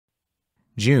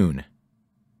June.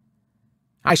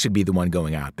 I should be the one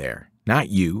going out there, not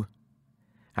you.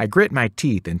 I grit my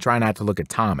teeth and try not to look at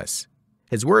Thomas.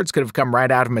 His words could have come right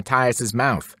out of Matthias's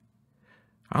mouth.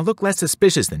 I'll look less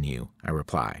suspicious than you, I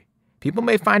reply. People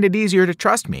may find it easier to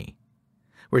trust me.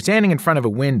 We're standing in front of a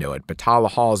window at Batala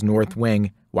Hall's north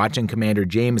wing, watching Commander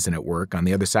Jameson at work on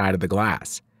the other side of the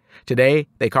glass. Today,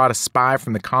 they caught a spy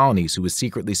from the colonies who was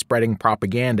secretly spreading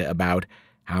propaganda about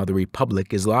how the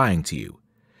Republic is lying to you.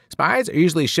 Spies are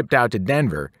usually shipped out to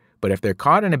Denver, but if they're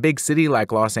caught in a big city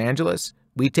like Los Angeles,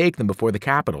 we take them before the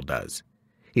Capitol does.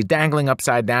 He's dangling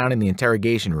upside down in the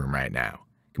interrogation room right now.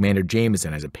 Commander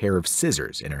Jameson has a pair of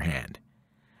scissors in her hand.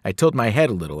 I tilt my head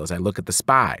a little as I look at the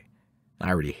spy. I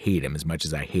already hate him as much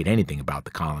as I hate anything about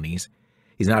the colonies.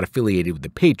 He's not affiliated with the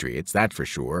Patriots, that's for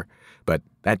sure, but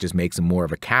that just makes him more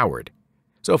of a coward.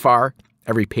 So far,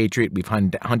 every Patriot we've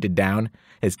hunted down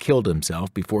has killed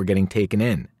himself before getting taken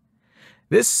in.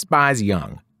 This spy's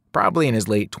young, probably in his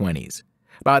late 20s,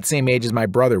 about the same age as my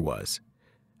brother was.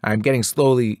 I'm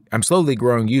slowly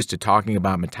growing used to talking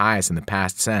about Matthias in the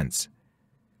past tense.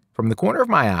 From the corner of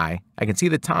my eye, I can see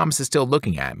that Thomas is still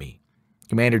looking at me.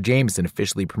 Commander Jameson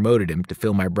officially promoted him to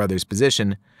fill my brother's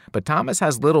position, but Thomas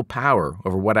has little power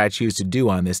over what I choose to do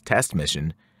on this test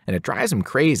mission, and it drives him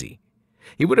crazy.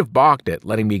 He would have balked at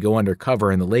letting me go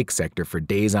undercover in the lake sector for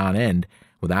days on end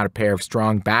without a pair of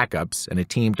strong backups and a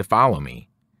team to follow me.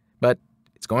 But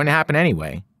it's going to happen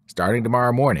anyway, starting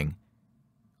tomorrow morning.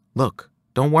 Look,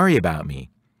 don't worry about me.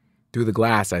 Through the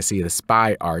glass, I see the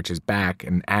spy arch his back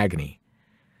in agony.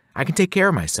 I can take care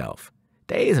of myself.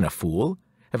 Day isn't a fool.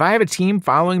 If I have a team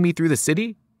following me through the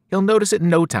city, he'll notice it in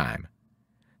no time.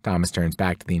 Thomas turns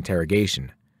back to the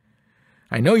interrogation.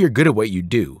 I know you're good at what you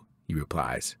do, he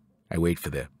replies. I wait for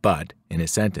the but in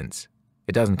his sentence.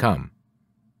 It doesn't come.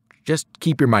 Just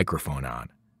keep your microphone on.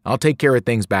 I'll take care of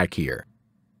things back here.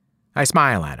 I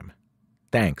smile at him.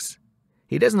 Thanks.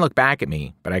 He doesn't look back at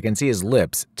me, but I can see his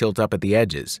lips tilt up at the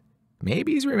edges.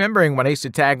 Maybe he's remembering when I used to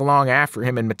tag along after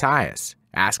him and Matthias,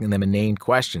 asking them inane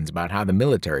questions about how the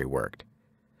military worked.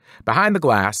 Behind the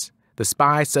glass, the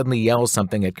spy suddenly yells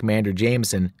something at Commander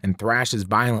Jameson and thrashes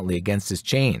violently against his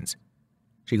chains.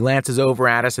 She glances over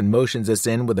at us and motions us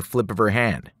in with a flip of her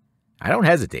hand. I don't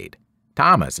hesitate.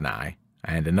 Thomas and I,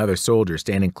 and another soldier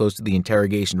standing close to the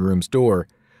interrogation room's door,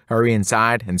 hurry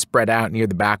inside and spread out near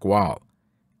the back wall.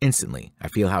 Instantly, I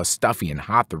feel how stuffy and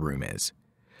hot the room is.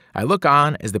 I look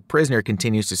on as the prisoner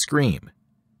continues to scream.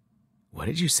 What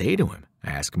did you say to him?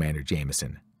 I ask Commander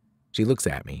Jameson. She looks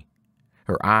at me.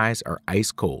 Her eyes are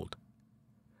ice cold.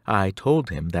 I told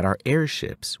him that our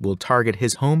airships will target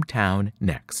his hometown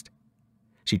next.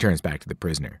 She turns back to the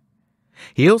prisoner.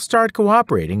 He'll start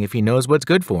cooperating if he knows what's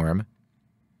good for him.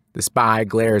 The spy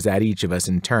glares at each of us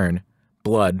in turn.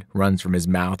 Blood runs from his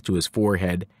mouth to his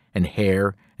forehead and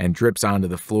hair and drips onto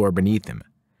the floor beneath him.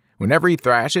 Whenever he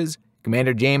thrashes,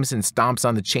 Commander Jameson stomps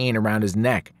on the chain around his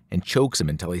neck and chokes him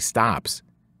until he stops.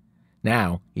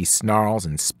 Now he snarls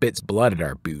and spits blood at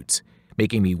our boots,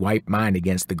 making me wipe mine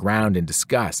against the ground in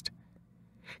disgust.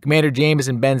 Commander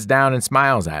Jameson bends down and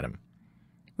smiles at him.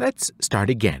 Let's start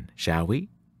again, shall we?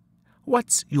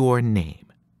 What's your name?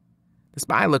 The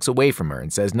spy looks away from her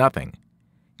and says nothing.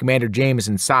 Commander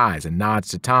Jameson sighs and nods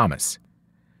to Thomas.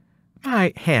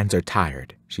 My hands are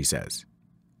tired, she says.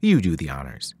 You do the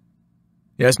honors.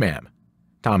 Yes, ma'am.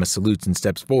 Thomas salutes and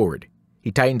steps forward.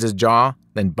 He tightens his jaw,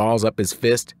 then balls up his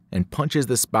fist and punches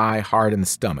the spy hard in the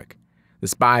stomach. The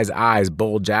spy's eyes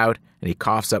bulge out, and he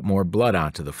coughs up more blood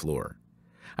onto the floor.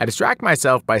 I distract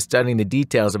myself by studying the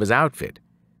details of his outfit.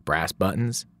 Brass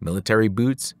buttons, military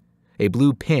boots, a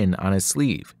blue pin on his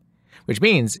sleeve, which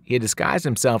means he had disguised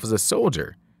himself as a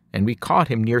soldier, and we caught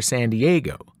him near San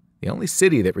Diego, the only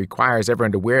city that requires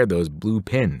everyone to wear those blue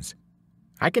pins.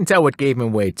 I can tell what gave him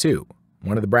away, too.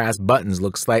 One of the brass buttons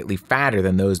looks slightly fatter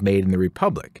than those made in the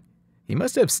Republic. He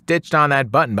must have stitched on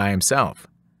that button by himself.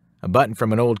 A button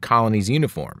from an old colony's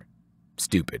uniform.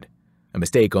 Stupid. A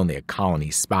mistake only a colony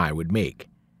spy would make.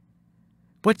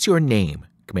 What's your name?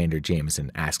 Commander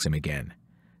Jameson asks him again.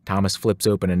 Thomas flips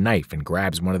open a knife and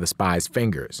grabs one of the spy's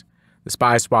fingers. The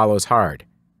spy swallows hard.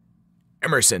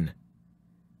 Emerson.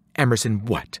 Emerson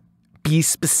what? Be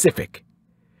specific.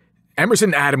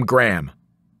 Emerson Adam Graham.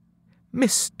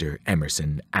 Mr.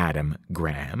 Emerson Adam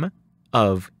Graham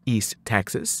of East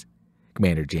Texas?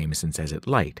 Commander Jameson says it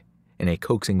light, in a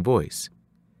coaxing voice.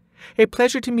 A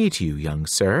pleasure to meet you, young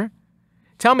sir.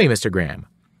 Tell me, Mr. Graham,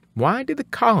 why did the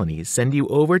colonies send you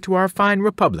over to our fine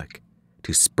republic?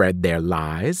 To spread their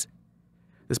lies?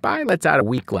 The spy lets out a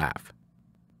weak laugh.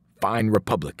 Fine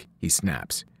republic, he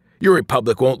snaps. Your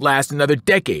republic won't last another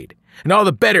decade, and all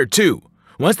the better, too.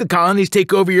 Once the colonies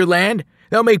take over your land,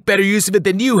 They'll make better use of it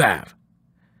than you have.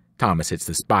 Thomas hits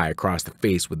the spy across the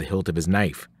face with the hilt of his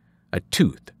knife. A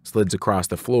tooth slids across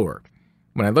the floor.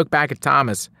 When I look back at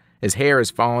Thomas, his hair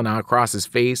has fallen out across his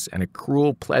face and a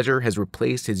cruel pleasure has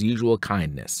replaced his usual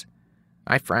kindness.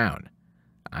 I frown.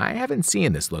 I haven't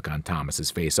seen this look on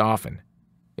Thomas's face often.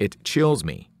 It chills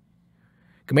me.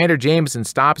 Commander Jameson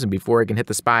stops him before he can hit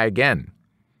the spy again.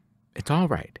 It's all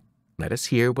right. Let us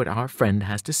hear what our friend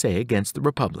has to say against the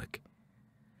Republic.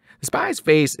 The spy's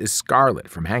face is scarlet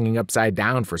from hanging upside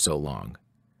down for so long.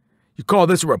 You call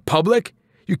this a republic?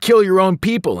 You kill your own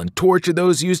people and torture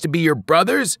those who used to be your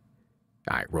brothers?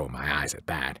 I roll my eyes at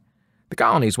that. The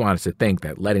colonies want us to think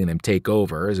that letting them take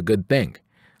over is a good thing,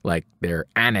 like they're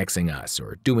annexing us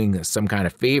or doing us some kind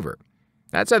of favor.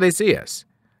 That's how they see us,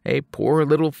 a poor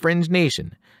little fringe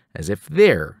nation, as if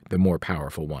they're the more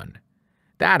powerful one.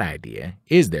 That idea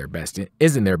is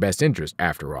in their best interest,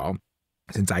 after all,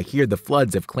 since I hear the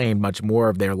Floods have claimed much more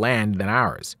of their land than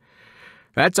ours.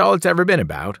 That's all it's ever been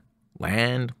about.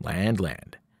 Land, land,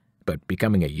 land. But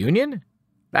becoming a union?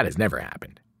 That has never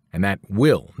happened, and that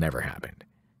will never happen.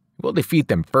 We'll defeat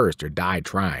them first or die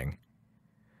trying.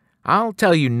 I'll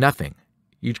tell you nothing.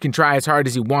 You can try as hard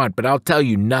as you want, but I'll tell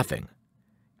you nothing.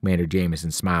 Commander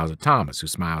Jameson smiles at Thomas, who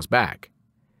smiles back.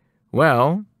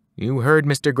 Well, you heard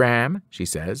Mr. Graham, she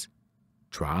says.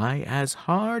 Try as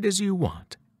hard as you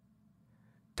want.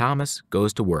 Thomas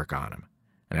goes to work on him,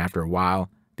 and after a while,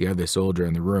 the other soldier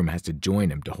in the room has to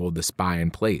join him to hold the spy in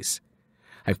place.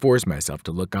 I force myself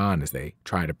to look on as they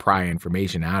try to pry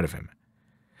information out of him.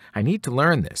 I need to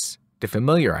learn this, to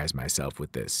familiarize myself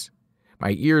with this.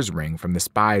 My ears ring from the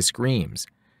spy's screams.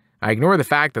 I ignore the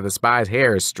fact that the spy's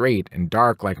hair is straight and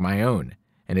dark like my own,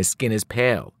 and his skin is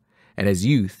pale, and his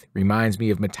youth reminds me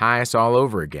of Matthias all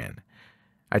over again.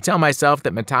 I tell myself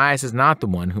that Matthias is not the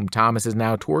one whom Thomas is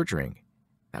now torturing.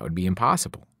 That would be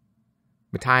impossible.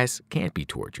 Matthias can't be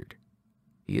tortured.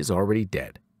 He is already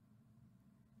dead.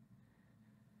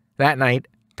 That night,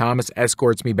 Thomas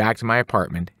escorts me back to my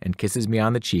apartment and kisses me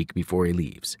on the cheek before he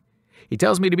leaves. He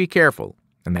tells me to be careful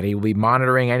and that he will be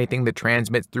monitoring anything that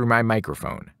transmits through my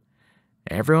microphone.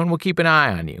 Everyone will keep an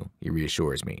eye on you, he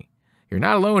reassures me. You're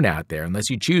not alone out there unless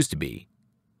you choose to be.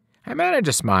 I manage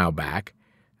to smile back.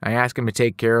 I ask him to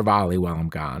take care of Ollie while I'm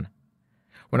gone.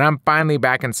 When I'm finally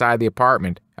back inside the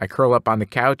apartment, I curl up on the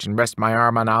couch and rest my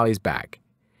arm on Ollie's back.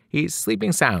 He's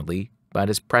sleeping soundly, but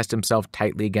has pressed himself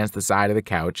tightly against the side of the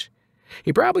couch.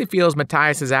 He probably feels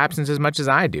Matthias's absence as much as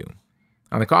I do.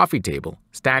 On the coffee table,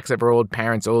 stacks of our old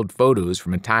parents' old photos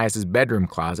from Matthias's bedroom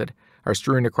closet are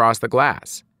strewn across the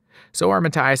glass. So are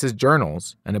Matthias's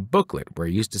journals and a booklet where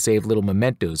he used to save little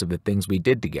mementos of the things we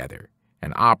did together,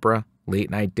 an opera,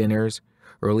 late-night dinners,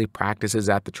 early practices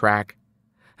at the track.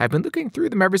 I've been looking through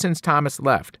them ever since Thomas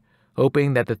left,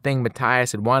 hoping that the thing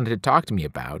Matthias had wanted to talk to me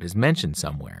about is mentioned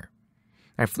somewhere.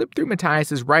 I flip through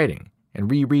Matthias's writing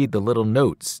and reread the little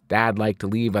notes Dad liked to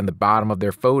leave on the bottom of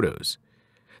their photos.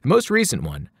 The most recent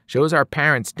one shows our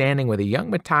parents standing with a young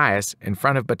Matthias in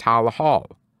front of Batala Hall.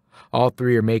 All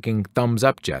three are making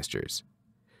thumbs-up gestures.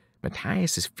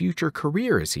 Matthias's future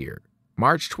career is here,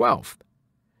 March 12th.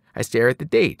 I stare at the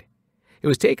date. It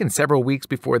was taken several weeks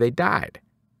before they died.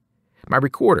 My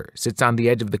recorder sits on the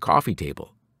edge of the coffee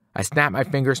table. I snap my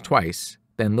fingers twice,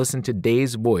 then listen to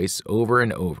Day's voice over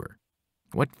and over.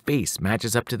 What face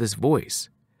matches up to this voice?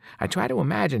 I try to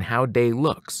imagine how Day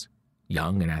looks.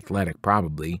 Young and athletic,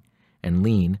 probably, and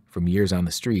lean from years on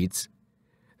the streets.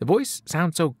 The voice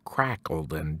sounds so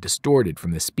crackled and distorted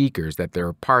from the speakers that there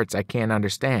are parts I can't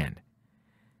understand.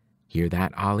 Hear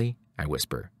that, Ollie? I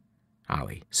whisper.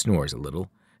 Ollie snores a little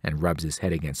and rubs his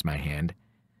head against my hand.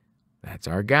 That's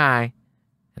our guy,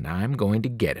 and I'm going to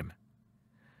get him.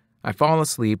 I fall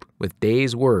asleep with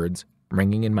Day's words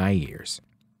ringing in my ears.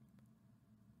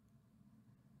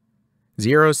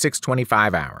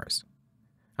 0625 hours.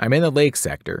 I'm in the lake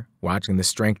sector, watching the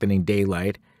strengthening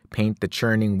daylight paint the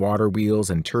churning water wheels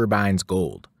and turbines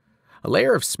gold. A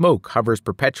layer of smoke hovers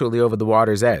perpetually over the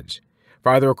water's edge.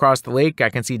 Farther across the lake, I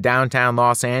can see downtown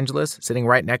Los Angeles sitting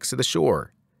right next to the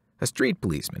shore. A street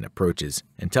policeman approaches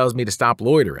and tells me to stop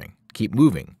loitering, keep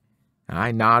moving.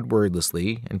 I nod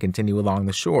wordlessly and continue along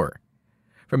the shore.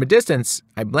 From a distance,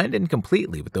 I blend in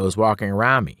completely with those walking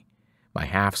around me. My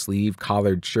half-sleeve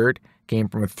collared shirt came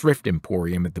from a thrift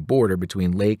emporium at the border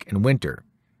between lake and winter.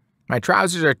 My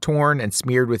trousers are torn and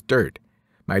smeared with dirt.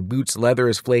 My boots' leather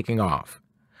is flaking off.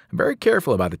 I'm very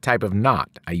careful about the type of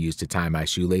knot I use to tie my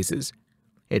shoelaces.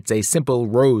 It's a simple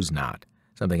rose knot,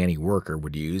 something any worker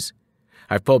would use.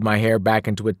 I've pulled my hair back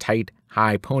into a tight,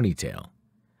 high ponytail.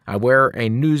 I wear a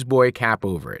newsboy cap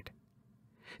over it.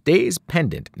 Day's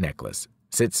pendant necklace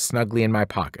sits snugly in my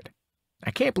pocket.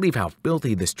 I can't believe how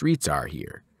filthy the streets are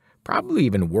here. Probably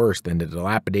even worse than the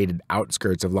dilapidated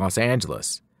outskirts of Los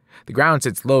Angeles. The ground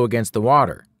sits low against the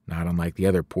water, not unlike the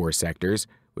other poor sectors,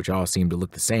 which all seem to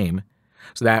look the same,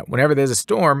 so that whenever there's a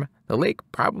storm, the lake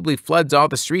probably floods all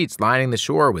the streets lining the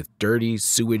shore with dirty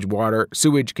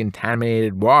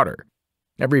sewage-contaminated water.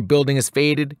 Every building is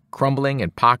faded, crumbling,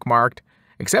 and pockmarked,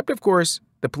 except, of course,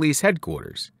 the police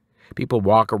headquarters. People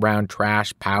walk around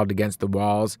trash piled against the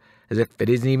walls as if it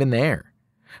isn't even there.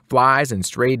 Flies and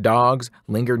stray dogs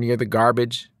linger near the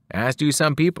garbage, as do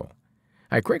some people.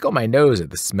 I crinkle my nose at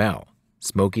the smell.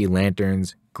 Smoky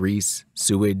lanterns, grease,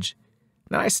 sewage.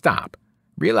 Then I stop,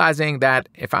 realizing that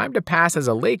if I'm to pass as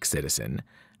a lake citizen,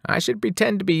 I should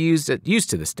pretend to be used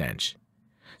to the stench.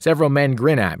 Several men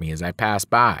grin at me as I pass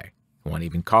by. One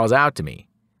even calls out to me.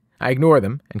 I ignore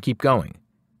them and keep going.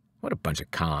 What a bunch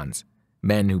of cons.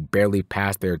 Men who barely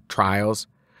pass their trials.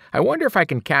 I wonder if I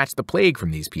can catch the plague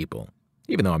from these people,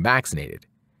 even though I'm vaccinated.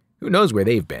 Who knows where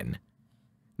they've been?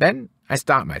 Then I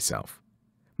stop myself.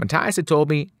 Matthias had told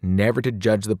me never to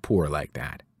judge the poor like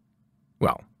that.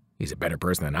 Well, he's a better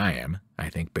person than I am, I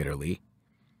think bitterly.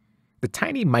 The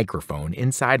tiny microphone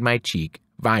inside my cheek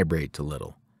vibrates a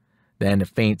little. Then a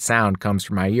faint sound comes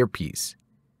from my earpiece.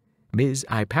 Ms.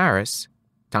 I. Paris.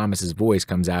 Thomas's voice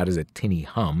comes out as a tinny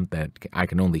hum that I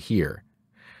can only hear.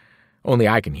 Only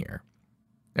I can hear.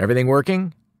 Everything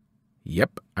working?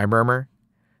 Yep, I murmur.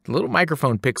 The little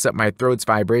microphone picks up my throat's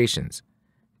vibrations.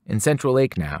 In Central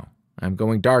Lake now. I'm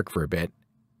going dark for a bit.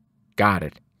 Got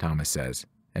it, Thomas says,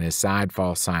 and his side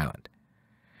falls silent.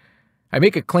 I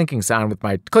make a clicking sound with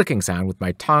my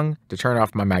tongue to turn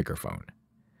off my microphone.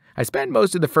 I spend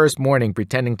most of the first morning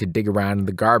pretending to dig around in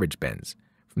the garbage bins.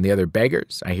 From the other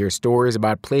beggars, I hear stories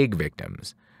about plague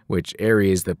victims, which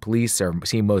areas the police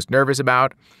seem most nervous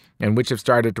about, and which have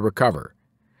started to recover.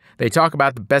 They talk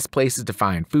about the best places to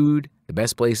find food, the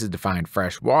best places to find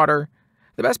fresh water,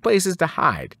 the best places to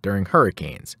hide during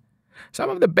hurricanes.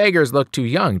 Some of the beggars look too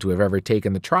young to have ever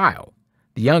taken the trial.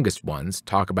 The youngest ones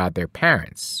talk about their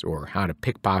parents or how to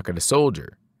pickpocket a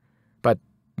soldier. But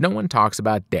no one talks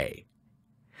about day.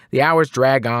 The hours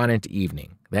drag on into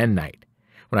evening, then night.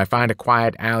 When I find a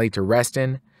quiet alley to rest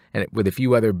in, and with a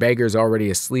few other beggars already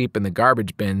asleep in the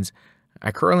garbage bins,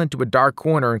 I curl into a dark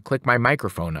corner and click my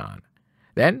microphone on.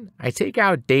 Then I take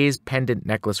out Day's pendant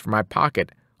necklace from my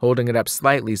pocket, holding it up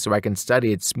slightly so I can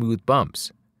study its smooth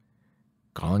bumps.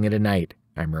 Calling it a night,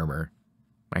 I murmur.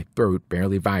 My throat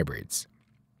barely vibrates.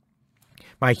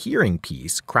 My hearing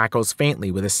piece crackles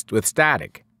faintly with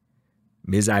static.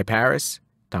 Ms. I. Paris,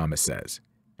 Thomas says.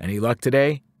 Any luck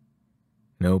today?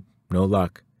 Nope, no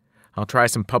luck. I'll try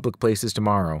some public places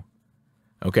tomorrow.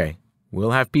 Okay,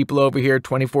 we'll have people over here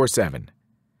 24/7.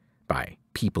 By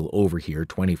people over here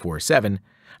 24/7,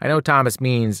 I know Thomas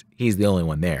means he's the only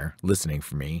one there, listening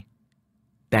for me.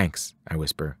 Thanks, I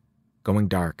whisper. Going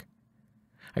dark.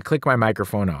 I click my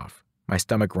microphone off. My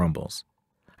stomach rumbles.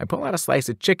 I pull out a slice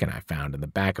of chicken I found in the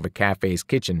back of a cafe's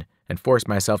kitchen and force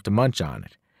myself to munch on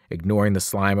it, ignoring the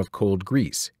slime of cold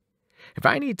grease. If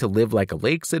I need to live like a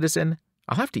lake citizen,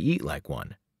 I'll have to eat like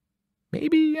one.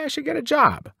 Maybe I should get a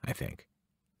job, I think.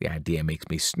 The idea makes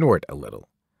me snort a little.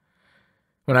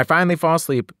 When I finally fall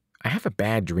asleep, I have a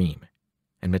bad dream,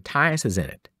 and Matthias is in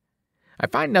it. I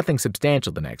find nothing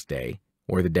substantial the next day,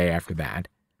 or the day after that.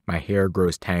 My hair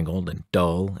grows tangled and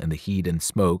dull in the heat and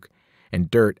smoke, and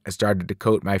dirt has started to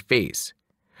coat my face.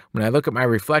 When I look at my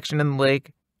reflection in the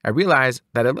lake, I realize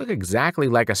that I look exactly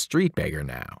like a street beggar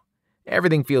now.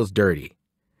 Everything feels dirty.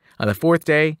 On the fourth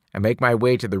day, I make my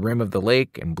way to the rim of the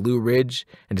lake and Blue Ridge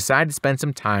and decide to spend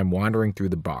some time wandering through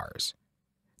the bars.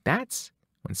 That's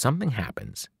when something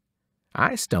happens.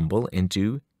 I stumble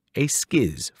into a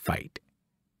skiz fight.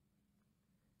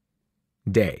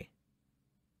 Day.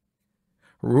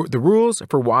 The rules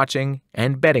for watching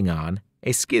and betting on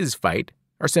a skiz fight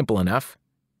are simple enough.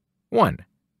 1.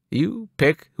 You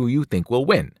pick who you think will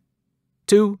win.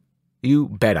 2. You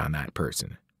bet on that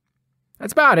person.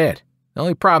 That's about it. The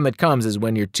only problem that comes is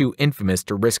when you're too infamous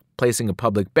to risk placing a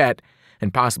public bet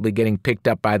and possibly getting picked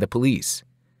up by the police.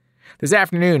 This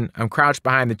afternoon, I'm crouched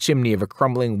behind the chimney of a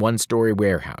crumbling one-story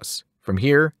warehouse. From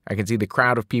here, I can see the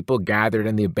crowd of people gathered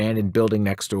in the abandoned building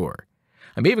next door.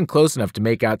 I'm even close enough to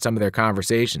make out some of their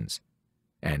conversations.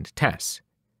 And Tess.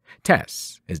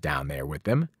 Tess is down there with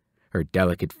them, her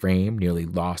delicate frame nearly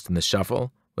lost in the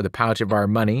shuffle, with a pouch of our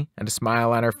money and a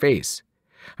smile on her face.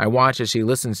 I watch as she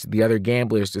listens to the other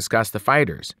gamblers discuss the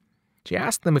fighters. She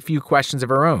asks them a few questions of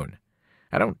her own.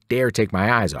 I don't dare take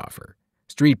my eyes off her.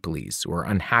 Street police, who are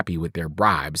unhappy with their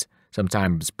bribes,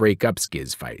 sometimes break up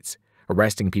skiz fights,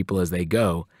 arresting people as they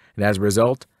go, and as a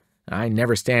result, I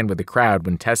never stand with the crowd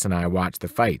when Tess and I watch the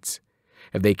fights.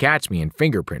 If they catch me and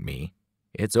fingerprint me,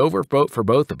 it's over for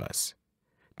both of us.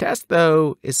 Tess,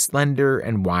 though, is slender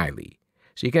and wily.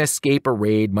 She can escape a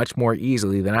raid much more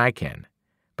easily than I can,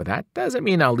 but that doesn't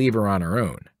mean I'll leave her on her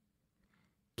own.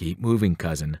 "Keep moving,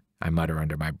 cousin," I mutter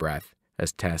under my breath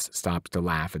as Tess stops to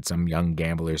laugh at some young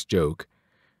gambler's joke.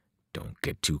 "Don't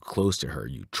get too close to her,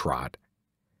 you trot."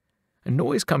 A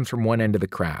noise comes from one end of the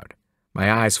crowd.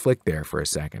 My eyes flick there for a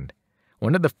second.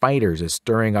 One of the fighters is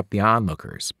stirring up the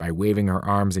onlookers by waving her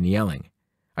arms and yelling.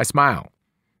 I smile.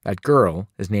 That girl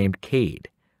is named Cade,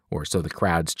 or so the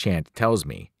crowd's chant tells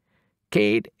me.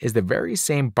 Cade is the very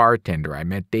same bartender I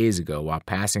met days ago while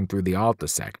passing through the Alta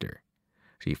sector.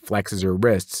 She flexes her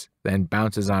wrists, then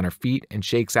bounces on her feet and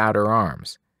shakes out her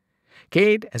arms.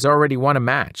 Cade has already won a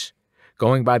match.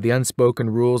 Going by the unspoken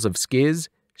rules of Skiz,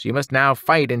 she must now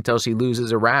fight until she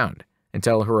loses a round,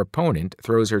 until her opponent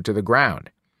throws her to the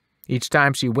ground. Each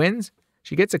time she wins,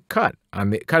 she gets a cut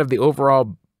of the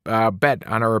overall bet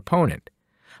on her opponent.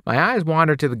 My eyes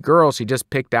wander to the girl she just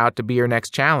picked out to be her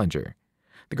next challenger.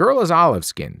 The girl is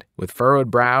olive-skinned, with furrowed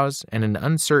brows and an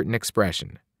uncertain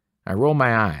expression. I roll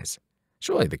my eyes.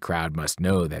 Surely the crowd must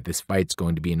know that this fight's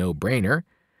going to be a no-brainer.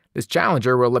 This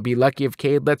challenger will be lucky if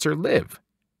Cade lets her live.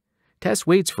 Tess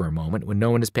waits for a moment when no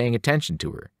one is paying attention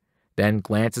to her, then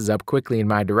glances up quickly in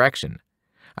my direction.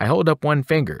 I hold up one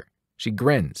finger. She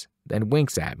grins, then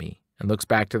winks at me and looks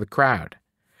back to the crowd.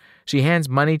 She hands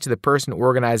money to the person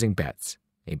organizing bets,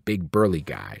 a big burly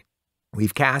guy.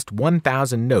 We've cast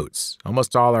 1,000 notes,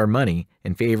 almost all our money,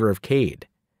 in favor of Cade.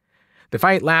 The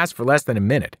fight lasts for less than a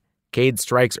minute. Cade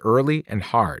strikes early and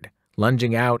hard,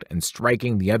 lunging out and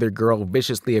striking the other girl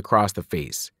viciously across the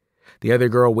face. The other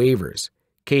girl wavers.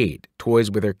 Cade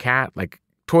toys with her like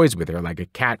a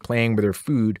cat playing with her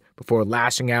food before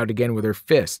lashing out again with her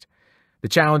fist. The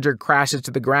challenger crashes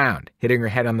to the ground, hitting her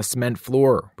head on the cement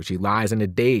floor, where she lies in a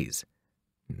daze.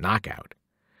 Knockout.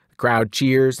 The crowd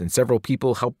cheers, and several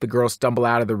people help the girl stumble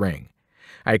out of the ring.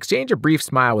 I exchange a brief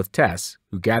smile with Tess,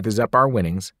 who gathers up our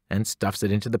winnings and stuffs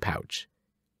it into the pouch.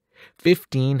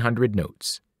 1,500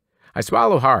 notes. I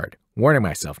swallow hard, warning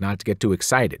myself not to get too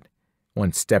excited.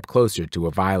 One step closer to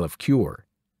a vial of cure.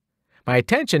 My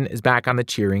attention is back on the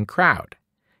cheering crowd.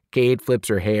 Cade flips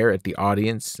her hair at the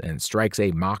audience and strikes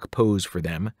a mock pose for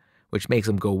them, which makes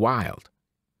them go wild.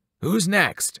 "Who's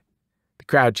next?" The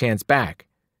crowd chants back,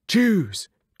 "Choose!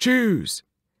 Choose!"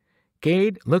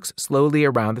 Cade looks slowly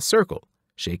around the circle,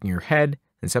 shaking her head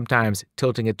and sometimes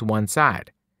tilting it to one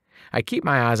side. I keep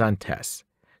my eyes on Tess.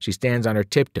 She stands on her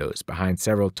tiptoes behind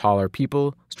several taller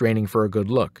people, straining for a good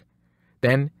look.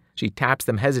 Then she taps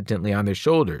them hesitantly on their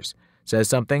shoulders, says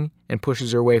something, and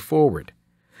pushes her way forward.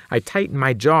 I tighten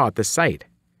my jaw at the sight.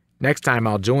 Next time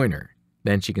I'll join her.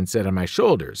 Then she can sit on my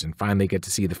shoulders and finally get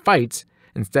to see the fights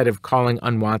instead of calling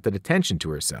unwanted attention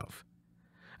to herself.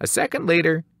 A second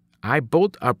later, I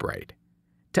bolt upright.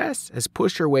 Tess has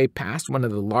pushed her way past one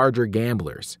of the larger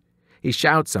gamblers. He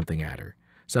shouts something at her,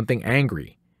 something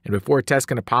angry, and before Tess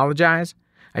can apologize,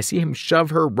 I see him shove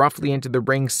her roughly into the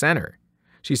ring's center.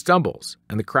 She stumbles,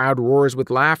 and the crowd roars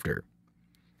with laughter.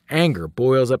 Anger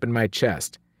boils up in my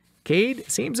chest. Cade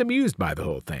seems amused by the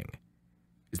whole thing.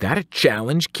 "Is that a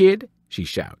challenge, kid?" she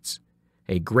shouts.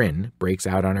 A grin breaks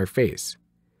out on her face.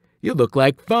 "You look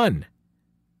like fun."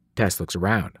 Tess looks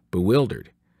around,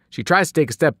 bewildered. She tries to take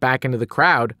a step back into the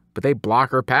crowd, but they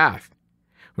block her path.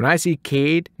 When I see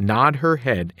Cade nod her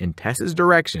head in Tess's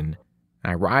direction,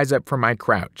 I rise up from my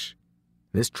crouch.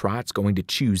 This trot's going to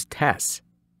choose Tess.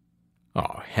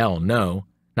 Oh, hell no.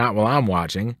 Not while I'm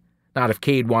watching. Not if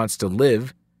Cade wants to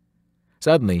live.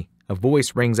 Suddenly, a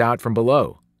voice rings out from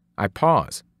below. I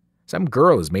pause. Some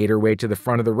girl has made her way to the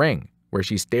front of the ring, where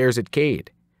she stares at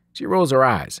Cade. She rolls her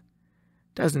eyes.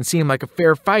 "Doesn't seem like a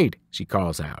fair fight," she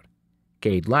calls out.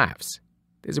 Cade laughs.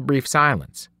 There's a brief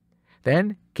silence.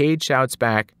 Then Cade shouts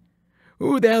back,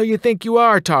 "Who the hell you think you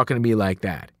are talking to me like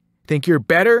that? Think you're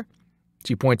better?"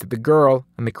 She points at the girl,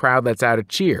 and the crowd lets out a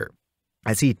cheer.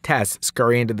 I see Tess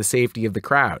scurry into the safety of the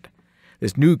crowd.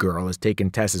 This new girl has taken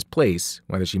Tess's place,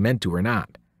 whether she meant to or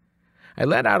not. I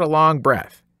let out a long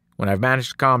breath. When I've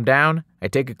managed to calm down, I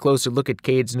take a closer look at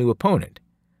Cade's new opponent.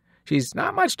 She's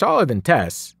not much taller than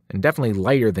Tess, and definitely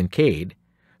lighter than Cade.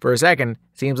 For a second, it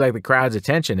seems like the crowd's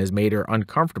attention has made her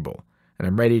uncomfortable, and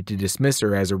I'm ready to dismiss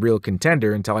her as a real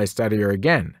contender until I study her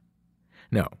again.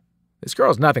 No, this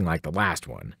girl's nothing like the last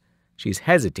one. She's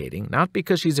hesitating, not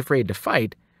because she's afraid to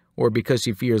fight, or because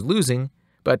she fears losing,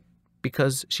 but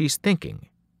because she's thinking,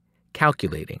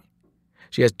 calculating.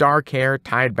 She has dark hair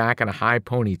tied back in a high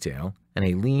ponytail and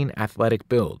a lean, athletic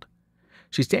build.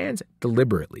 She stands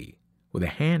deliberately, with a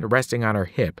hand resting on her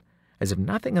hip, as if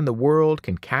nothing in the world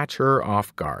can catch her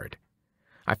off guard.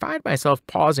 I find myself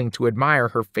pausing to admire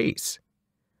her face.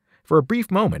 For a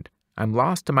brief moment, I'm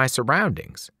lost to my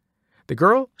surroundings. The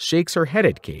girl shakes her head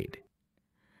at Cade.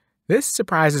 This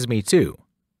surprises me too.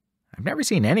 I've never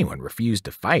seen anyone refuse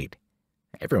to fight.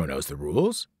 Everyone knows the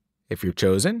rules. If you're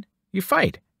chosen, you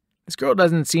fight. This girl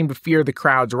doesn't seem to fear the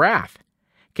crowd's wrath.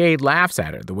 Cade laughs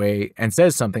at her the way and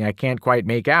says something I can't quite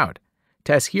make out.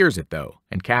 Tess hears it, though,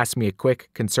 and casts me a quick,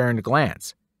 concerned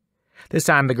glance. This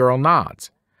time the girl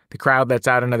nods. The crowd lets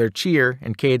out another cheer,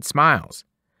 and Cade smiles.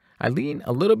 I lean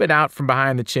a little bit out from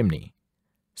behind the chimney.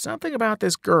 Something about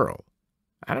this girl.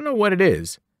 I don't know what it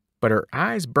is, but her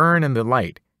eyes burn in the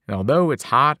light, and although it's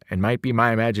hot and might be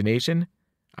my imagination,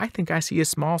 I think I see a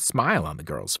small smile on the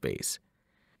girl's face.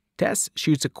 Tess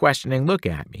shoots a questioning look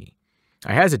at me.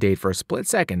 I hesitate for a split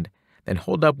second, then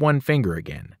hold up one finger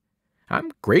again.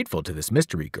 I'm grateful to this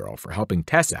mystery girl for helping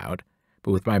Tess out,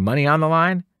 but with my money on the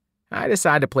line, I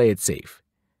decide to play it safe.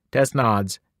 Tess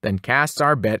nods, then casts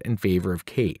our bet in favor of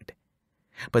Cade.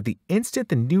 But the instant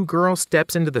the new girl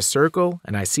steps into the circle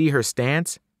and I see her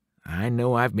stance, I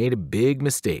know I've made a big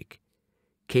mistake.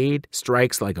 Cade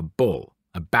strikes like a bull,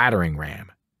 a battering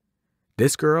ram.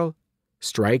 This girl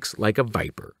strikes like a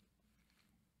viper.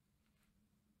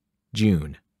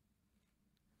 June.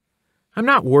 I'm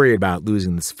not worried about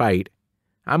losing this fight.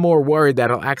 I'm more worried that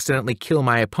I'll accidentally kill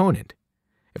my opponent.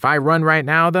 If I run right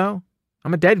now, though,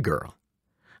 I'm a dead girl.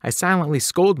 I silently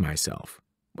scold myself.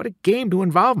 What a game to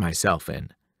involve myself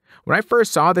in. When I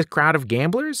first saw this crowd of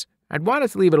gamblers, I'd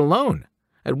wanted to leave it alone.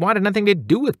 I'd wanted nothing to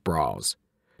do with brawls.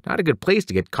 Not a good place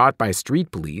to get caught by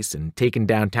street police and taken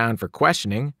downtown for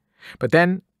questioning. But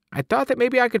then I thought that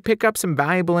maybe I could pick up some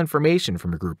valuable information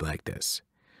from a group like this.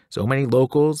 So many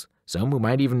locals, some who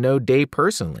might even know Day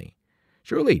personally.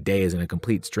 Surely Day isn't a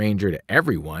complete stranger to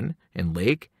everyone in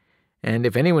Lake, and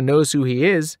if anyone knows who he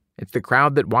is, it's the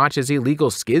crowd that watches illegal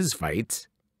skiz fights.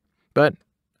 But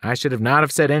I should have not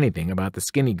have said anything about the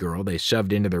skinny girl they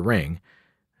shoved into the ring.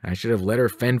 I should have let her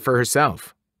fend for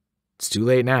herself. It's too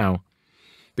late now.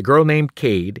 The girl named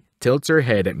Cade tilts her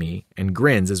head at me and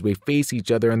grins as we face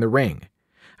each other in the ring.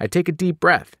 I take a deep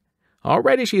breath.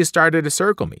 Already she has started to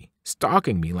circle me,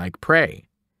 stalking me like prey.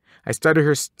 I study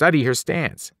her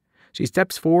stance. She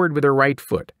steps forward with her right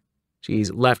foot.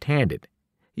 She's left-handed.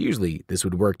 Usually this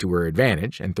would work to her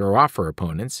advantage and throw off her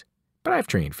opponents, but I've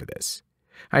trained for this.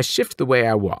 I shift the way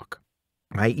I walk.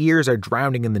 My ears are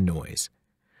drowning in the noise.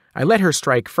 I let her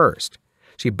strike first.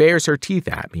 She bares her teeth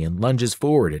at me and lunges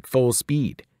forward at full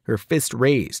speed, her fist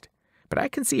raised, but I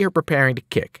can see her preparing to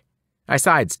kick. I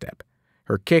sidestep.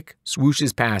 Her kick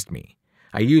swooshes past me.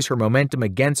 I use her momentum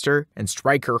against her and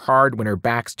strike her hard when her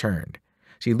back's turned.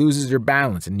 She loses her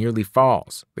balance and nearly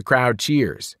falls. The crowd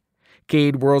cheers.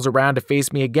 Cade whirls around to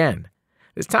face me again.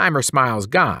 This time her smile's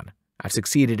gone. I've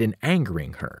succeeded in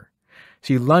angering her.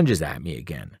 She lunges at me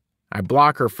again. I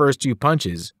block her first two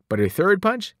punches, but her third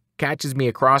punch catches me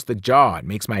across the jaw and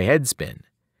makes my head spin.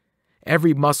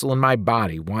 Every muscle in my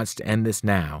body wants to end this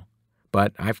now,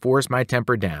 but I force my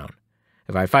temper down.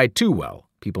 If I fight too well,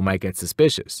 people might get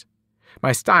suspicious.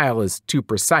 My style is too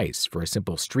precise for a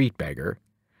simple street beggar.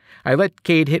 I let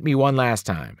Cade hit me one last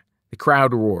time. The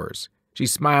crowd roars. She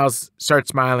starts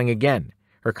smiling again,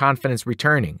 her confidence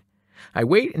returning. I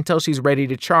wait until she's ready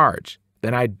to charge.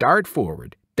 Then I dart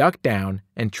forward, duck down,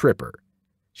 and trip her.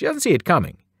 She doesn't see it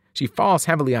coming. She falls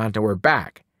heavily onto her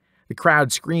back. The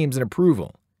crowd screams in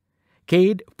approval.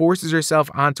 Cade forces herself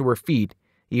onto her feet,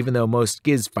 even though most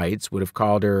skiz fights would have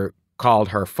called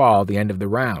her fall the end of the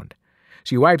round.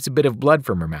 She wipes a bit of blood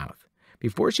from her mouth.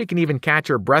 Before she can even catch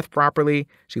her breath properly,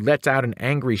 she lets out an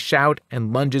angry shout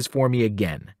and lunges for me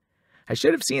again. I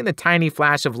should have seen the tiny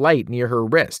flash of light near her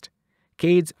wrist.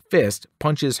 Cade's fist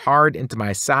punches hard into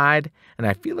my side, and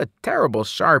I feel a terrible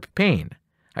sharp pain.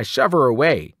 I shove her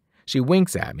away. She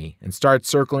winks at me and starts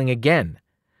circling again.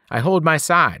 I hold my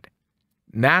side.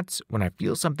 And that's when I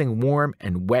feel something warm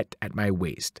and wet at my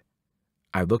waist.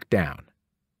 I look down.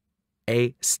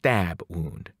 A stab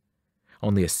wound.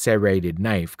 Only a serrated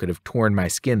knife could have torn my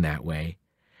skin that way.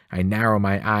 I narrow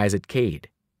my eyes at Cade.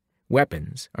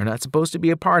 Weapons are not supposed to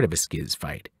be a part of a skiz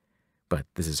fight, but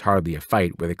this is hardly a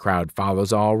fight where the crowd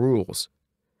follows all rules.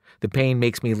 The pain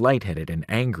makes me lightheaded and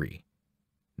angry.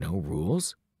 No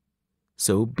rules?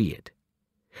 So be it.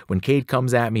 When Cade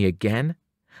comes at me again,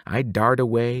 I dart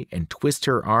away and twist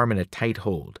her arm in a tight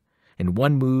hold. In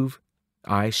one move,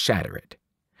 I shatter it.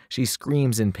 She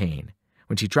screams in pain.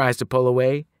 When she tries to pull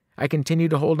away, I continue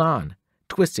to hold on,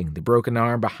 twisting the broken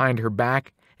arm behind her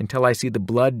back until I see the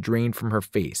blood drain from her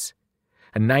face.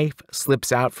 A knife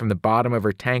slips out from the bottom of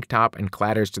her tank top and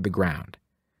clatters to the ground.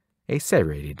 A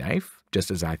serrated knife,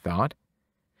 just as I thought.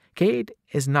 Cade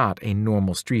is not a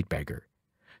normal street beggar.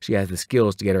 She has the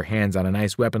skills to get her hands on a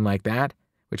nice weapon like that,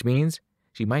 which means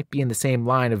she might be in the same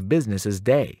line of business as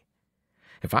Day.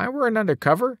 If I were an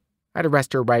undercover, I'd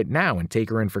arrest her right now and take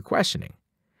her in for questioning.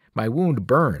 My wound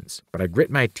burns, but I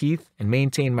grit my teeth and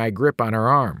maintain my grip on her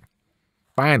arm.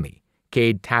 Finally,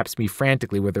 Cade taps me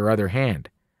frantically with her other hand.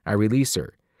 I release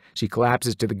her. She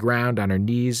collapses to the ground on her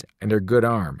knees and her good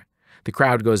arm. The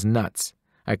crowd goes nuts.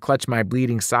 I clutch my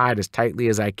bleeding side as tightly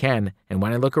as I can, and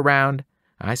when I look around,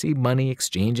 I see money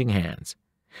exchanging hands.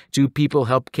 2 people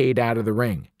help Cade out of the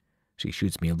ring. She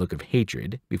shoots me a look of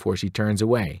hatred before she turns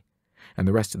away, and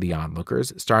the rest of the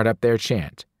onlookers start up their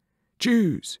chant.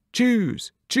 Choose,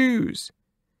 choose, choose.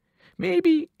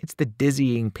 Maybe it's the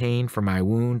dizzying pain from my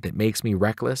wound that makes me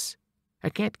reckless. I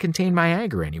can't contain my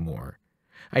anger anymore.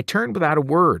 I turn without a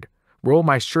word, roll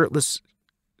my shirt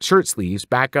sleeves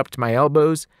back up to my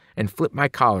elbows, and flip my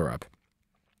collar up.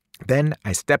 Then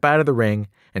I step out of the ring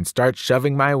and start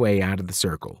shoving my way out of the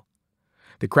circle.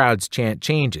 The crowd's chant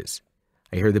changes.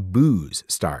 I hear the boos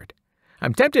start.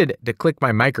 I'm tempted to click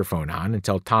my microphone on and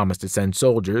tell Thomas to send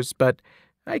soldiers, but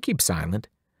I keep silent.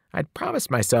 I'd promised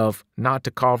myself not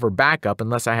to call for backup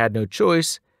unless I had no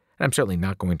choice, and I'm certainly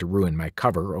not going to ruin my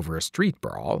cover over a street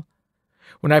brawl.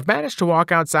 When I've managed to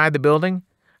walk outside the building,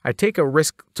 I take a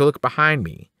risk to look behind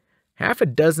me. Half a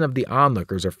dozen of the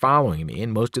onlookers are following me,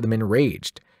 and most of them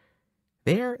enraged.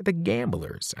 They're the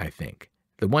gamblers, I think,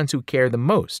 the ones who care the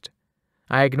most.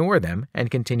 I ignore them and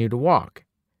continue to walk.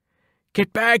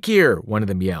 Get back here, one of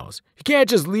them yells. You can't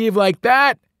just leave like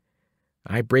that.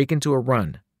 I break into a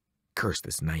run. Curse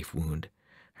this knife wound.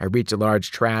 I reach a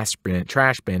large trash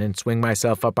bin and swing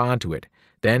myself up onto it,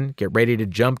 then get ready to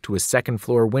jump to a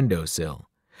second-floor windowsill.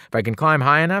 If I can climb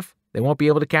high enough, they won't be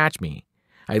able to catch me.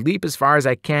 I leap as far as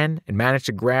I can and manage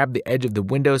to grab the edge of the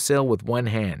windowsill with one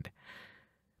hand.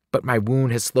 But my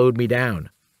wound has slowed me down.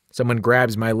 Someone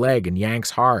grabs my leg and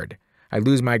yanks hard. I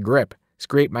lose my grip,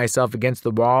 scrape myself against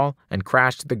the wall, and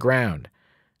crash to the ground.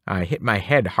 I hit my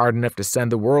head hard enough to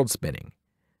send the world spinning.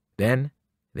 Then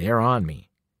they are on me,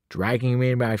 dragging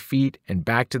me to my feet and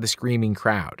back to the screaming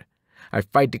crowd. I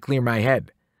fight to clear my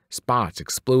head. Spots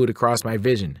explode across my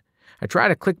vision. I try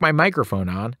to click my microphone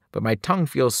on, but my tongue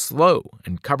feels slow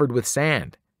and covered with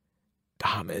sand.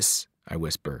 Thomas, I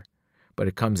whisper, but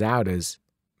it comes out as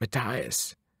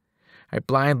Matthias. I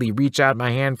blindly reach out my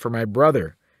hand for my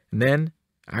brother, and then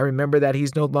I remember that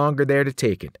he's no longer there to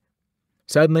take it.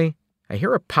 Suddenly, I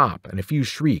hear a pop and a few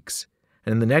shrieks,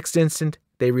 and in the next instant,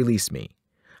 they release me.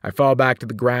 I fall back to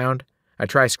the ground. I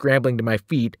try scrambling to my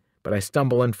feet, but I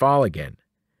stumble and fall again.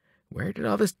 Where did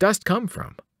all this dust come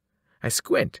from? I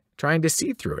squint, trying to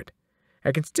see through it.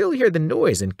 I can still hear the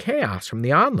noise and chaos from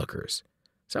the onlookers.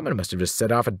 Someone must have just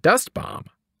set off a dust bomb.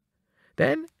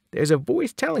 Then there's a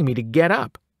voice telling me to get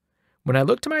up. When I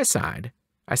look to my side,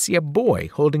 I see a boy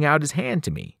holding out his hand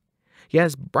to me. He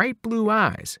has bright blue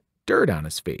eyes, dirt on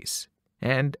his face,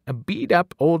 and a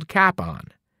beat-up old cap on.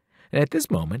 And at this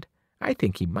moment, I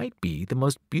think he might be the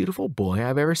most beautiful boy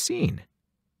I've ever seen.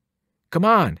 Come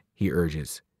on, he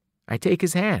urges. I take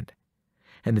his hand.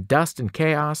 And the dust and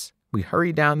chaos, we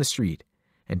hurry down the street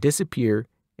and disappear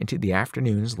into the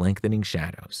afternoon's lengthening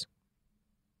shadows.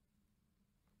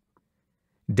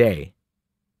 Day.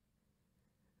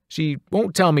 She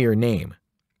won't tell me her name.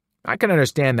 I can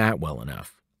understand that well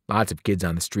enough. Lots of kids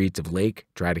on the streets of Lake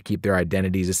try to keep their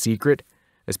identities a secret,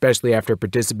 especially after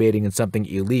participating in something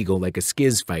illegal like a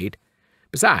skiz fight.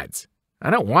 Besides, I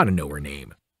don't want to know her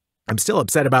name. I'm still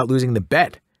upset about losing the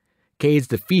bet. Cade's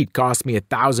defeat cost me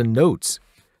 1,000 notes.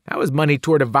 That was money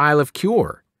toward a vial of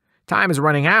cure. Time is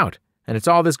running out, and it's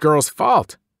all this girl's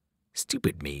fault.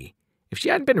 Stupid me. If she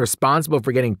hadn't been responsible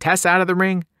for getting Tess out of the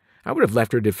ring, I would have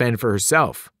left her to defend for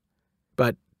herself.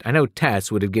 But I know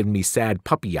Tess would have given me sad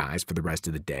puppy eyes for the rest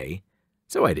of the day,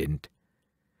 so I didn't.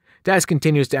 Tess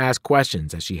continues to ask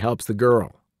questions as she helps the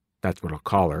girl. That's what I'll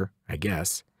call her, I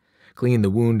guess. Clean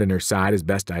the wound in her side as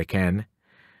best I can.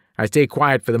 I stay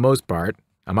quiet for the most part.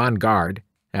 I'm on guard.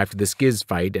 After the skiz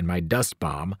fight and my dust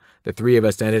bomb, the 3 of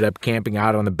us ended up camping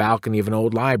out on the balcony of an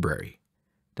old library.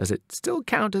 Does it still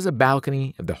count as a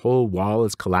balcony if the whole wall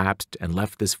has collapsed and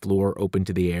left this floor open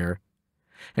to the air?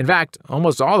 In fact,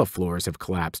 almost all the floors have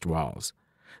collapsed walls.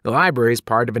 The library is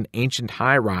part of an ancient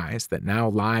high-rise that now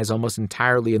lies almost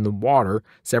entirely in the water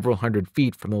several hundred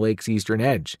feet from the lake's eastern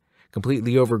edge,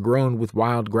 completely overgrown with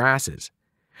wild grasses.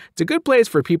 It's a good place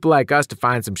for people like us to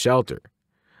find some shelter.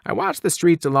 I watch the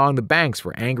streets along the banks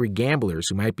for angry gamblers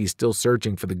who might be still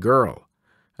searching for the girl.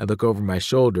 I look over my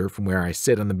shoulder from where I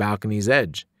sit on the balcony's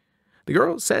edge. The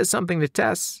girl says something to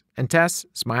Tess, and Tess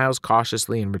smiles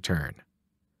cautiously in return.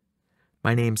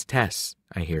 "My name's Tess,"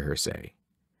 I hear her say.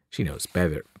 She knows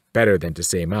better than to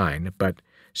say mine, but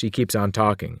she keeps on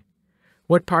talking.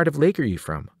 "What part of Lake are you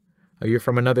from? Are you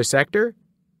from another sector?"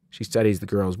 She studies the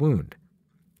girl's wound.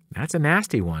 "That's a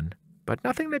nasty one, but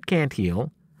nothing that can't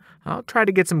heal. I'll try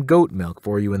to get some goat milk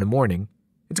for you in the morning.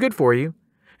 It's good for you.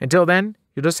 Until then,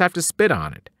 you'll just have to spit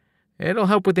on it. It'll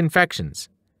help with infections."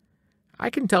 I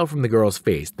can tell from the girl's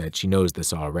face that she knows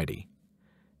this already.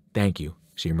 "Thank you,"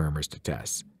 she murmurs to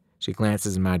Tess. She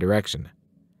glances in my direction.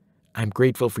 "I'm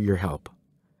grateful for your help."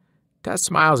 Tess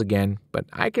smiles again, but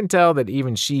I can tell that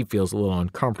even she feels a little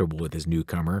uncomfortable with this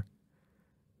newcomer.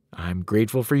 "I'm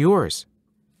grateful for yours."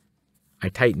 I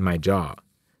tighten my jaw.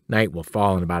 Night will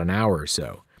fall in about an hour or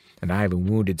so, and I have a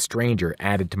wounded stranger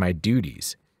added to my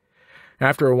duties.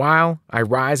 After a while, I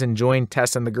rise and join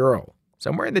Tess and the girl.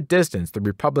 Somewhere in the distance, the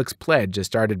Republic's pledge has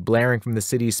started blaring from the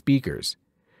city's speakers.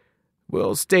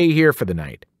 "We'll stay here for the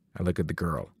night." I look at the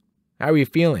girl. "How are you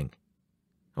feeling?"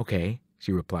 "Okay,"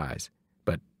 she replies,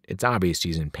 but it's obvious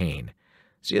she's in pain.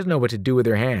 She doesn't know what to do with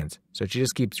her hands, so she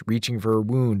just keeps reaching for her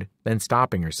wound, then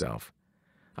stopping herself.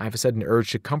 I have a sudden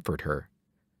urge to comfort her.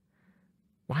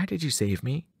 "Why did you save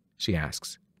me?" she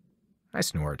asks. I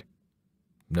snort.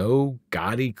 "No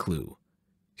gaudy clue.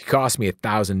 You cost me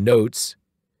 1,000 notes."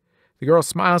 The girl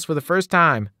smiles for the first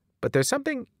time, but there's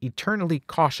something eternally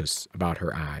cautious about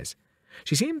her eyes.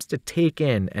 She seems to take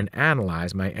in and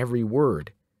analyze my every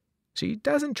word. She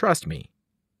doesn't trust me.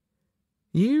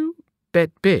 "You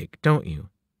bet big, don't you?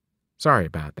 Sorry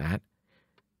about that.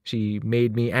 She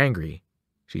made me angry."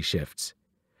 She shifts.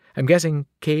 "I'm guessing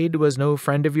Cade was no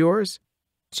friend of yours?"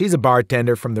 "She's a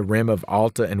bartender from the rim of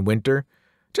Alta and Winter.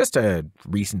 Just a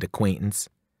recent acquaintance."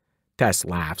 Tess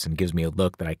laughs and gives me a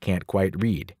look that I can't quite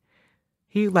read.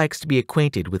 "He likes to be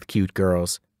acquainted with cute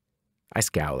girls." I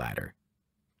scowl at her.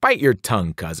 "Bite your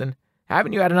tongue, cousin.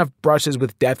 Haven't you had enough brushes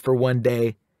with death for one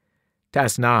day?"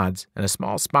 Tess nods, and a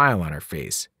small smile on her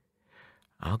face.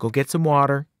 "I'll go get some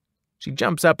water." She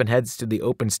jumps up and heads to the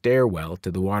open stairwell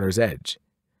to the water's edge.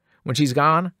 When she's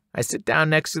gone, I sit down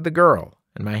next to the girl,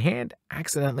 and my hand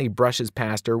accidentally brushes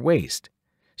past her waist.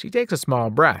 She takes a small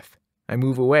breath. I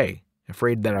move away,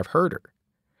 afraid that I've hurt her.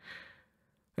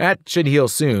 "That should heal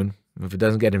soon, if it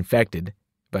doesn't get infected,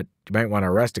 but you might want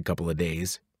to rest a couple of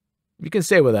days. You can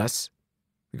stay with us."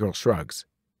 The girl shrugs.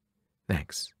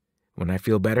 "Thanks. When I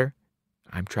feel better,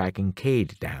 I'm tracking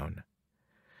Cade down."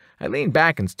 I lean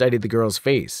back and study the girl's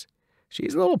face.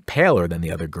 She's a little paler than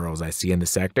the other girls I see in the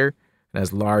sector, and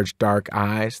has large dark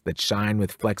eyes that shine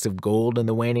with flecks of gold in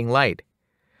the waning light.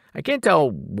 I can't tell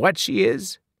what she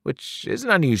is, which isn't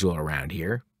unusual around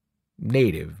here.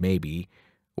 Native, maybe,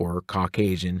 or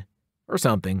Caucasian, or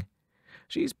something.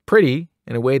 She's pretty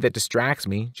in a way that distracts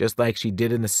me, just like she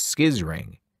did in the Skiz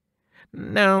ring.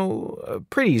 No,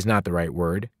 pretty's not the right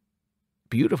word.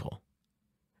 Beautiful.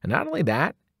 And not only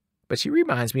that, but she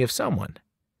reminds me of someone.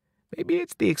 Maybe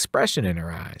it's the expression in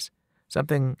her eyes,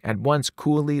 something at once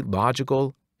coolly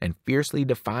logical and fiercely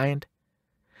defiant.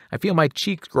 I feel my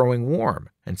cheeks growing warm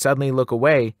and suddenly look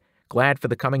away, glad for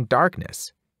the coming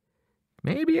darkness.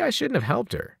 Maybe I shouldn't have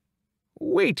helped her.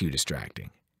 Way too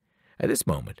distracting. At this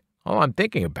moment, all I'm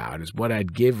thinking about is what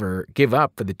I'd give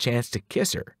up for the chance to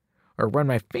kiss her or run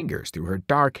my fingers through her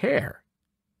dark hair.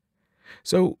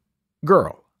 "So,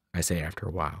 girl," I say after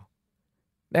a while,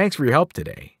 "thanks for your help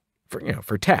today.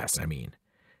 For Tess, I mean.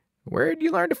 Where'd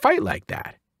you learn to fight like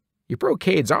that? You broke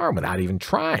Cade's arm without even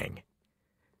trying."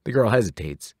 The girl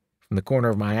hesitates. From the corner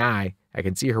of my eye, I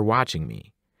can see her watching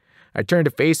me. I turn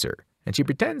to face her, and she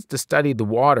pretends to study the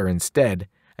water instead,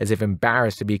 as if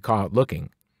embarrassed to be caught looking.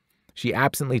 She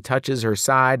absently touches her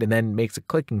side and then makes a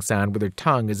clicking sound with her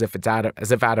tongue as if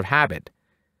out of habit.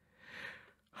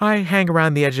 "I hang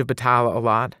around the edge of Batala a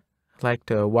lot. I like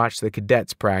to watch the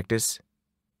cadets practice."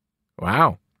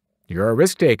 "Wow, you're a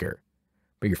risk taker.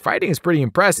 But your fighting is pretty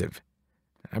impressive.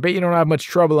 I bet you don't have much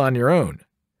trouble on your own."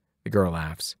 The girl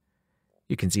laughs.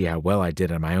 "You can see how well I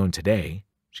did on my own today."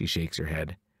 She shakes her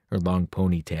head. Her long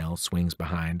ponytail swings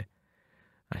behind.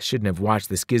 "I shouldn't have watched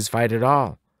the Skiz fight at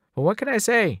all. But what can I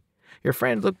say? Your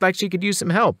friend looked like she could use some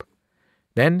help."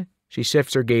 Then she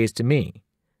shifts her gaze to me.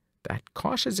 That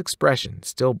cautious expression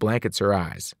still blankets her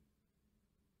eyes.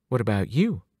 "What about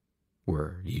you?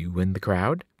 Were you in the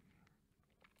crowd?"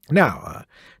 Now,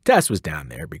 Tess was down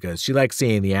there because she likes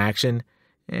seeing the action,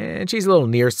 and she's a little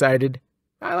nearsighted.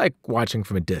 I like watching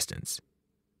from a distance.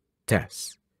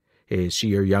 "Tess, is she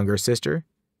your younger sister?"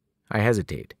 I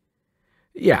hesitate.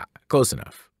 "Yeah, close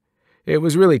enough. It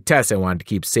was really Tess I wanted to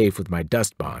keep safe with my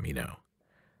dust bomb, you know."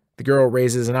 The girl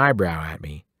raises an eyebrow at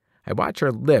me. I watch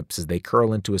her lips as they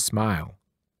curl into a smile.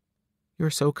 "You're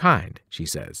so kind," she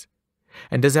says.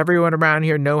 "And does everyone around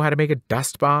here know how to make a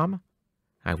dust bomb?"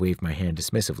 I wave my hand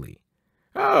dismissively.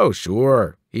 "Oh,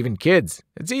 sure. Even kids.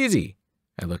 It's easy."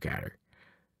 I look at her.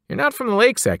 "You're not from the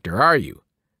lake sector, are you?"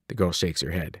 The girl shakes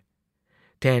her head.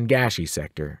 "Tangashi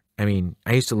sector. I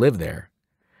used to live there."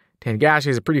 "Tangashi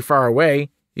is pretty far away.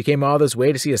 You came all this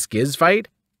way to see a skiz fight?"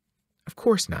 "Of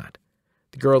course not."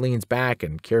 The girl leans back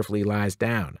and carefully lies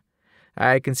down.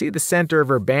 I can see the center of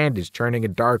her bandage turning a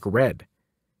dark red.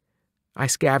 "I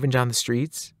scavenge on the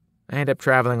streets. I end up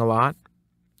traveling a lot."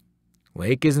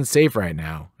 "Lake isn't safe right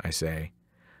now," I say.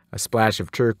 A splash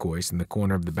of turquoise in the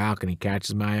corner of the balcony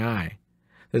catches my eye.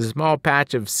 There's a small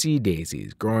patch of sea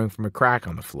daisies growing from a crack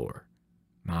on the floor.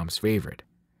 Mom's favorite.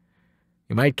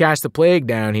 "You might catch the plague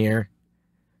down here."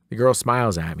 The girl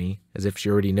smiles at me, as if she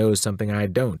already knows something I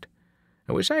don't.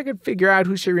 I wish I could figure out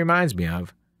who she reminds me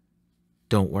of.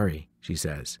 "Don't worry," she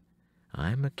says.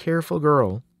 "I'm a careful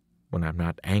girl when I'm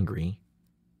not angry."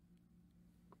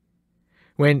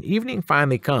 When evening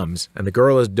finally comes and the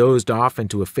girl has dozed off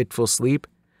into a fitful sleep,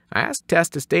 I ask Tess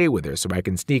to stay with her so I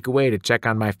can sneak away to check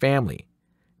on my family.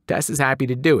 Tess is happy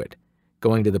to do it.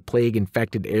 Going to the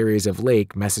plague-infected areas of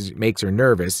lake makes her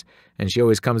nervous, and she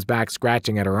always comes back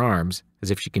scratching at her arms,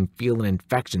 as if she can feel an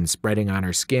infection spreading on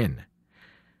her skin.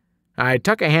 I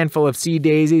tuck a handful of sea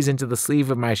daisies into the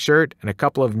sleeve of my shirt and a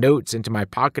couple of notes into my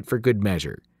pocket for good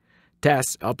measure.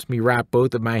 Tess helps me wrap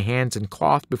both of my hands in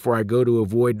cloth before I go to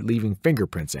avoid leaving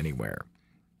fingerprints anywhere.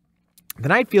 The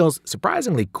night feels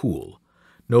surprisingly cool.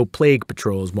 No plague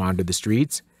patrols wander the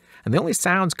streets, and the only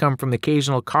sounds come from the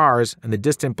occasional cars and the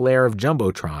distant blare of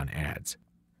Jumbotron ads.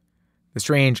 The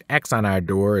strange X on our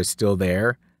door is still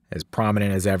there, as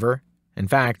prominent as ever. In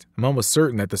fact, I'm almost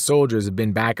certain that the soldiers have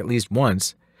been back at least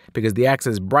once, because the X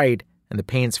is bright and the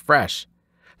paint's fresh.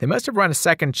 They must have run a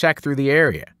second check through the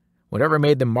area. Whatever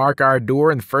made them mark our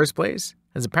door in the first place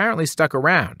has apparently stuck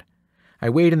around. I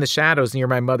wait in the shadows near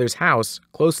my mother's house,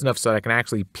 close enough so that I can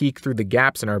actually peek through the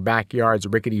gaps in our backyard's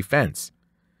rickety fence.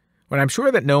 When I'm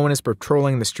sure that no one is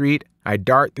patrolling the street, I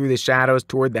dart through the shadows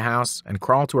toward the house and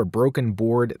crawl to a broken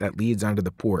board that leads onto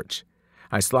the porch.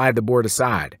 I slide the board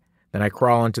aside. Then I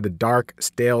crawl into the dark,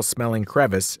 stale-smelling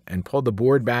crevice and pull the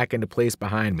board back into place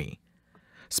behind me.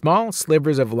 Small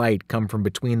slivers of light come from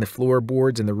between the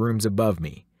floorboards and the rooms above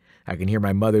me. I can hear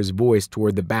my mother's voice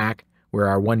toward the back, where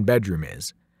our one bedroom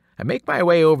is. I make my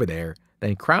way over there,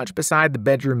 then crouch beside the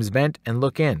bedroom's vent and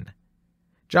look in.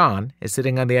 John is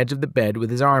sitting on the edge of the bed with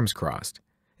his arms crossed.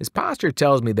 His posture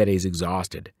tells me that he's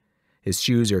exhausted. His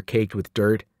shoes are caked with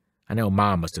dirt. I know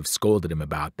Mom must have scolded him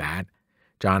about that.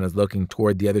 John is looking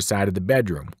toward the other side of the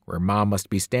bedroom, where Mom must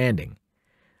be standing.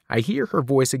 I hear her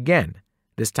voice again,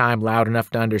 this time loud enough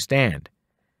to understand.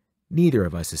 "Neither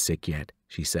of us is sick yet,"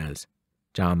 she says.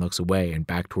 John looks away and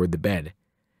back toward the bed.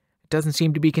 "It doesn't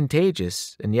seem to be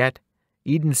contagious, and yet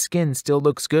Eden's skin still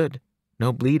looks good.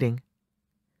 No bleeding."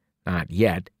 "Not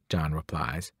yet," John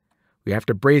replies. "We have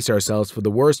to brace ourselves for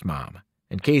the worst, Mom.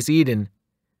 In case Eden—"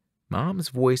 Mom's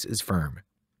voice is firm.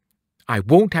 "I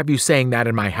won't have you saying that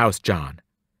in my house, John.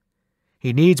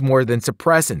 He needs more than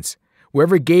suppressants.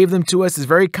 Whoever gave them to us is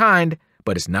very kind,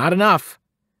 but it's not enough."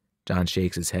 John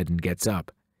shakes his head and gets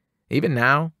up. Even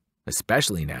now,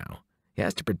 especially now, he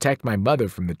has to protect my mother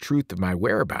from the truth of my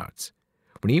whereabouts.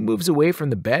 When he moves away from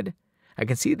the bed, I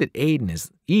can see that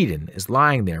Eden is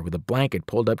lying there with a blanket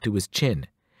pulled up to his chin,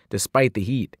 despite the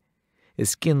heat.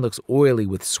 His skin looks oily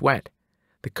with sweat.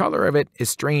 The color of it is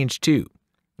strange, too,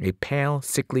 a pale,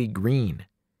 sickly green.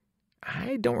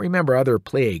 I don't remember other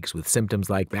plagues with symptoms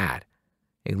like that.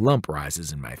 A lump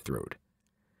rises in my throat.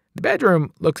 The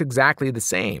bedroom looks exactly the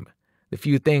same. The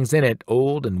few things in it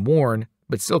old and worn,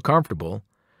 but still comfortable.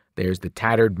 There's the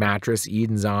tattered mattress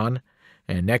Eden's on,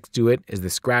 and next to it is the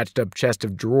scratched-up chest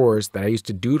of drawers that I used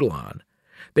to doodle on.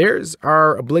 There's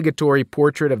our obligatory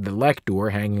portrait of the lector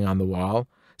hanging on the wall,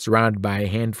 surrounded by a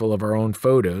handful of our own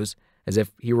photos, as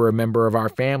if he were a member of our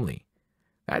family.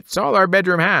 That's all our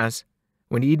bedroom has.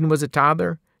 When Eden was a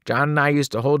toddler, John and I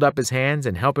used to hold up his hands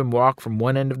and help him walk from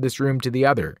one end of this room to the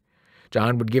other.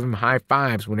 John would give him high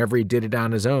fives whenever he did it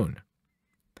on his own.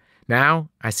 Now,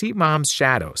 I see Mom's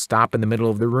shadow stop in the middle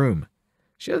of the room.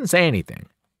 She doesn't say anything.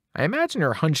 I imagine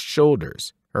her hunched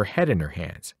shoulders, her head in her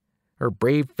hands, her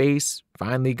brave face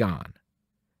finally gone.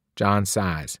 John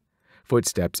sighs.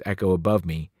 Footsteps echo above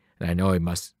me, and I know he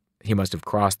must have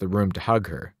crossed the room to hug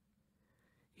her.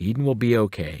 Eden will be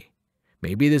okay.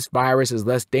 Maybe this virus is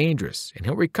less dangerous, and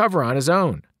he'll recover on his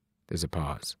own. There's a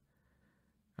pause.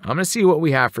 I'm going to see what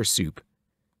we have for soup.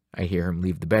 I hear him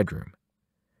leave the bedroom.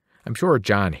 I'm sure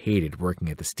John hated working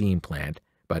at the steam plant,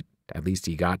 but At least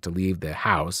he got to leave the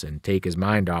house and take his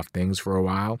mind off things for a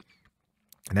while.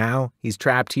 Now he's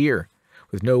trapped here,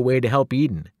 with no way to help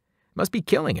Eden. It must be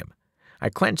killing him. I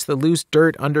clench the loose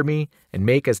dirt under me and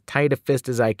make as tight a fist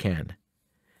as I can.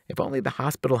 If only the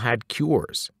hospital had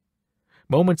cures.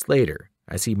 Moments later,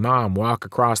 I see Mom walk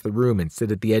across the room and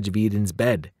sit at the edge of Eden's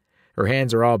bed. Her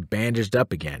hands are all bandaged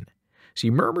up again. She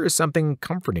murmurs something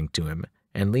comforting to him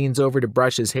and leans over to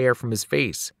brush his hair from his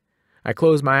face. I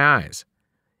close my eyes.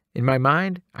 In my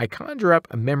mind, I conjure up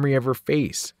a memory of her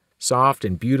face, soft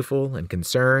and beautiful and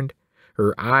concerned,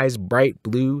 her eyes bright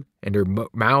blue and her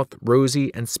mouth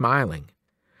rosy and smiling.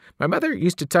 My mother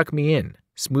used to tuck me in,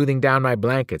 smoothing down my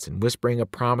blankets and whispering a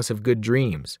promise of good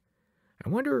dreams. I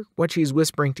wonder what she's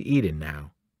whispering to Eden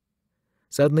now.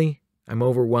 Suddenly, I'm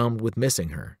overwhelmed with missing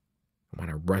her. I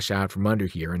want to rush out from under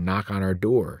here and knock on our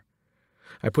door.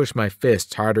 I push my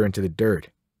fists harder into the dirt.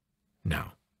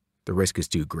 No, the risk is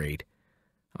too great.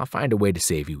 I'll find a way to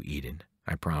save you, Eden,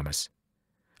 I promise.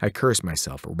 I curse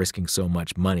myself for risking so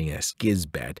much money in a skiz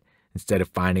bet instead of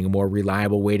finding a more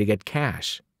reliable way to get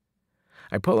cash.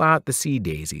 I pull out the sea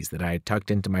daisies that I had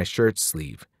tucked into my shirt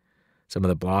sleeve. Some of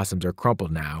the blossoms are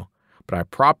crumpled now, but I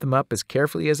prop them up as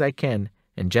carefully as I can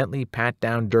and gently pat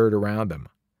down dirt around them.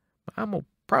 Mom will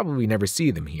probably never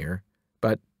see them here,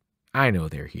 but I know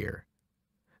they're here.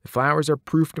 The flowers are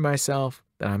proof to myself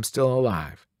that I'm still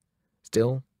alive,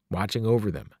 still watching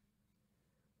over them.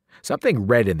 Something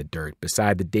red in the dirt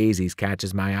beside the daisies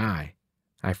catches my eye.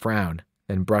 I frown,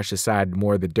 then brush aside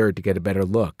more of the dirt to get a better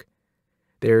look.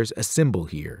 There's a symbol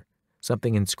here,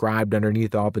 something inscribed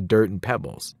underneath all the dirt and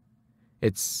pebbles.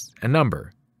 It's a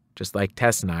number, just like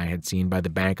Tess and I had seen by the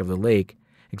bank of the lake,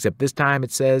 except this time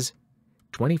it says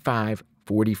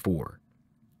 2544.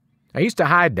 I used to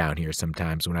hide down here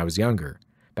sometimes when I was younger,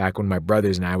 back when my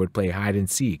brothers and I would play hide and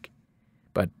seek,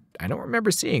 but I don't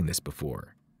remember seeing this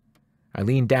before. I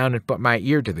lean down and put my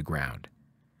ear to the ground.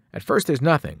 At first there's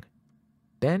nothing.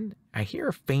 Then I hear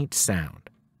a faint sound,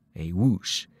 a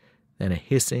whoosh, then a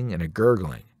hissing and a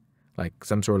gurgling, like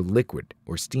some sort of liquid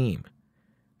or steam.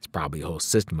 There's probably a whole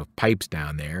system of pipes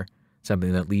down there,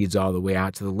 something that leads all the way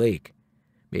out to the lake,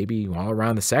 maybe all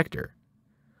around the sector.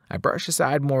 I brush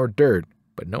aside more dirt,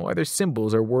 but no other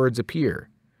symbols or words appear.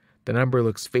 The number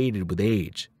looks faded with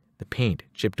age, the paint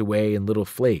chipped away in little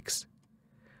flakes.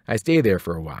 I stay there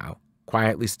for a while,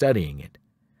 quietly studying it.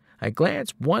 I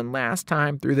glance one last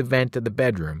time through the vent of the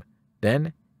bedroom,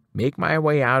 then make my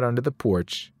way out onto the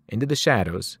porch, into the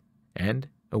shadows, and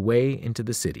away into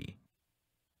the city.